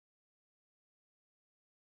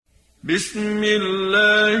بسم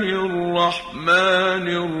الله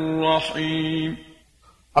الرحمن الرحيم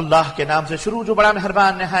اللہ کے نام سے شروع جو بڑا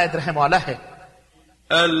مہربان نہایت رحم والا ہے۔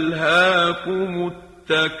 ألهاكم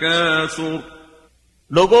التكاثر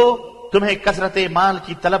لوگو تمہیں کثرت مال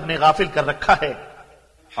کی طلب نے غافل کر رکھا ہے،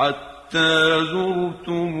 حتى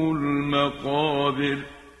زرتم المقابر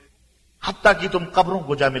حتیٰ کہ تم قبروں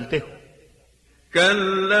کو جا ملتے ہو۔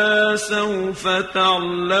 كلا سوف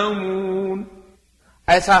تعلمون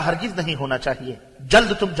ایسا ہرگز نہیں ہونا چاہیے،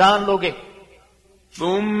 جلد تم جان لوگے۔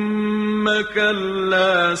 ثم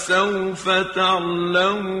كلا سوف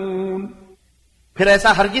تعلمون پھر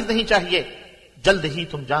ایسا ہرگز نہیں چاہیے، جلد ہی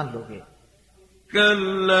تم جان لوگے۔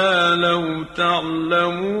 كلا لو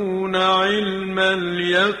تعلمون علم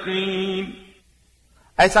اليقين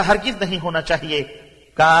ایسا ہرگز نہیں ہونا چاہیے،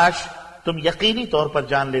 کاش تم یقینی طور پر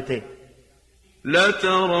جان لیتے۔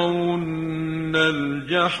 لترون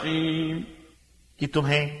الجحيم کہ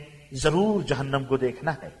تمہیں ضرور جہنم کو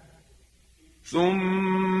دیکھنا ہے۔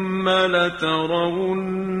 ثم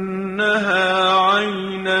لترونها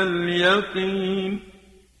عين اليقين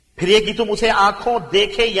پھر یہ کہ تم اسے آنکھوں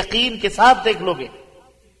دیکھے یقین کے ساتھ دیکھ لوگے۔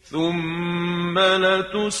 ثم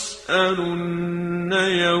لتسألن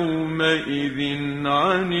يومئذ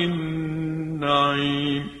عن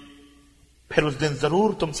النعيم پھر اس دن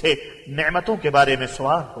ضرور تم سے نعمتوں کے بارے میں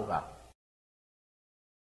سوال ہوگا۔